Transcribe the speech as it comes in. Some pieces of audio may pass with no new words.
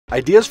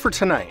Ideas for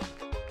tonight.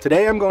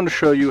 Today I'm going to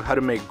show you how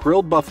to make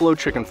grilled buffalo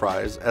chicken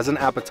fries as an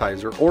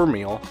appetizer or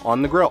meal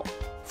on the grill.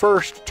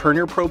 First, turn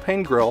your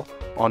propane grill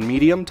on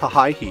medium to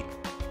high heat.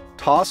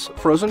 Toss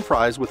frozen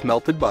fries with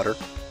melted butter.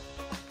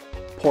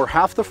 Pour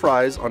half the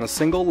fries on a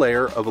single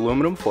layer of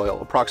aluminum foil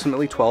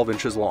approximately 12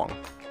 inches long.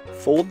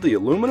 Fold the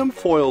aluminum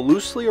foil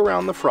loosely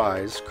around the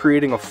fries,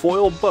 creating a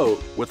foil boat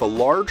with a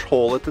large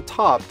hole at the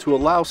top to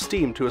allow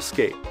steam to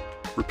escape.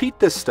 Repeat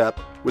this step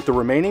with the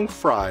remaining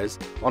fries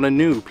on a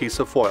new piece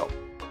of foil.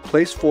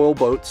 Place foil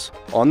boats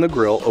on the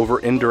grill over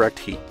indirect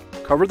heat.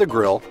 Cover the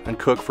grill and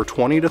cook for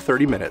 20 to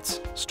 30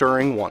 minutes,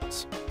 stirring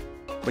once.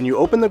 When you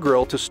open the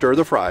grill to stir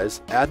the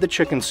fries, add the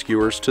chicken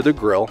skewers to the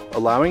grill,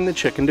 allowing the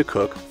chicken to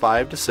cook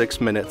 5 to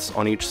 6 minutes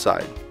on each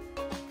side.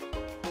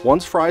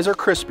 Once fries are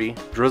crispy,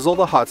 drizzle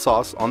the hot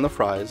sauce on the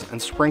fries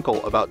and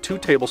sprinkle about 2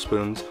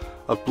 tablespoons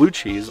of blue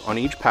cheese on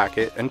each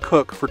packet and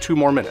cook for 2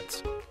 more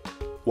minutes.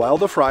 While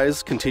the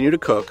fries continue to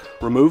cook,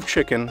 remove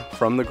chicken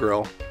from the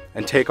grill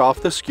and take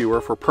off the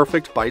skewer for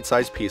perfect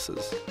bite-sized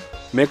pieces.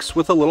 Mix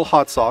with a little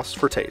hot sauce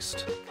for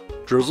taste.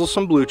 Drizzle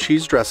some blue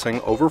cheese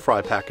dressing over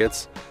fry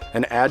packets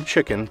and add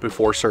chicken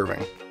before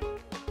serving.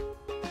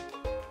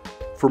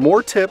 For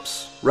more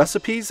tips,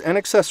 recipes, and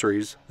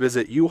accessories,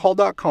 visit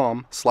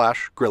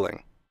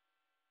uhaul.com/grilling.